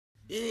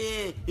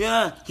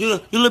Yeah, you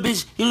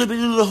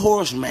little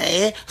horse,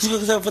 man.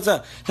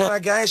 I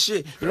got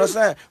shit, you know what I'm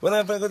saying? When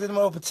I go to the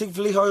more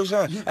particularly how you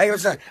saying, I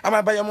was saying, I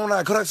might buy your moon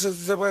like,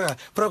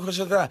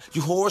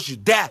 you horse, you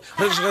die.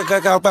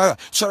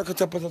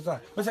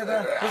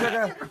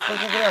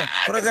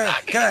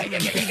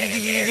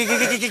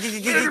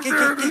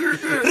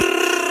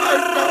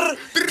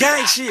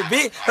 Gang shit,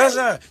 bitch. That's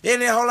right. In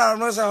there, hold on,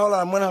 money, hold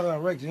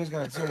on. Rick, you just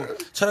got to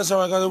tell us how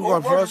I got to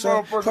go for us.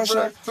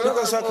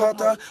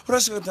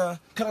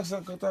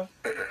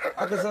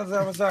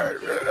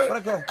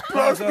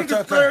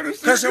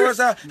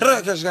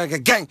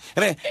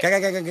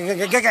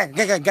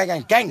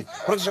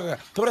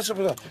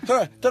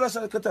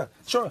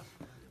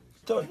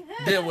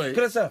 That way.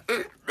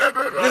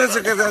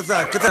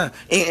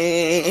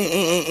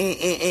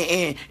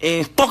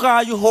 Fuck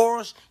all you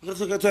whores.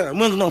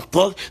 No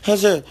fuck. I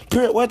said,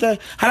 what the?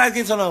 How do I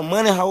get some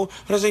money, hoe?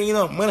 I said, you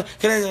know, money.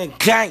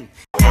 Gang.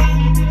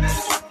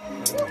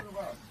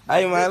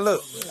 Hey man,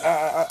 look,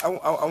 I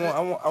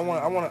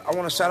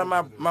want to shout out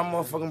my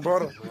motherfucking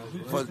brother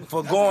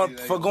for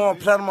going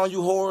platinum on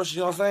you whores. You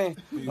know what I'm saying?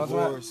 You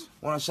whores.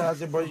 Want to shout out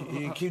to you, bro?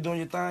 You keep doing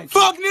your thing.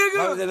 Fuck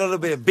nigga. That little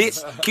bit,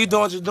 bitch. Keep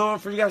doing what you're doing.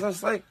 For you got something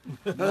to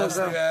say?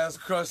 Dusty ass,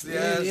 crusty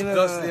ass, you know,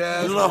 dusty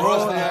ass, you little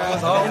rusty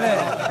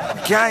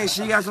ass. Gang,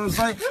 she got something to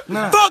say?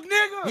 Nah. Fuck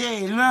nigga. Yeah,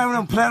 you know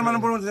them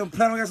platinum on the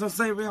platinum got something to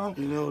say, bro.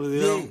 You know what it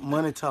is? Yeah.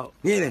 Money talk.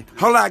 Yeah.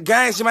 Hold on,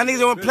 gang. See, my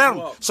niggas want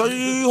platinum. So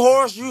you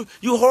horse, you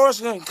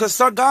horse, cause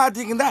suck God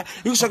dick and that.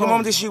 You suck a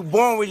mom this shit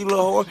born with you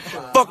little whore.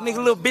 Fuck nigga,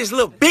 little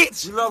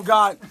bitch. You love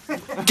God.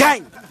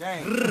 Gang.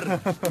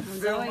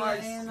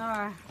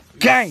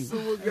 Gang.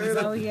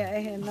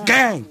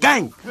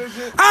 Gang.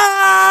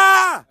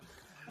 Ah!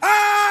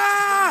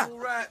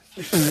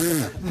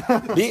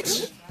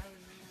 Bitch.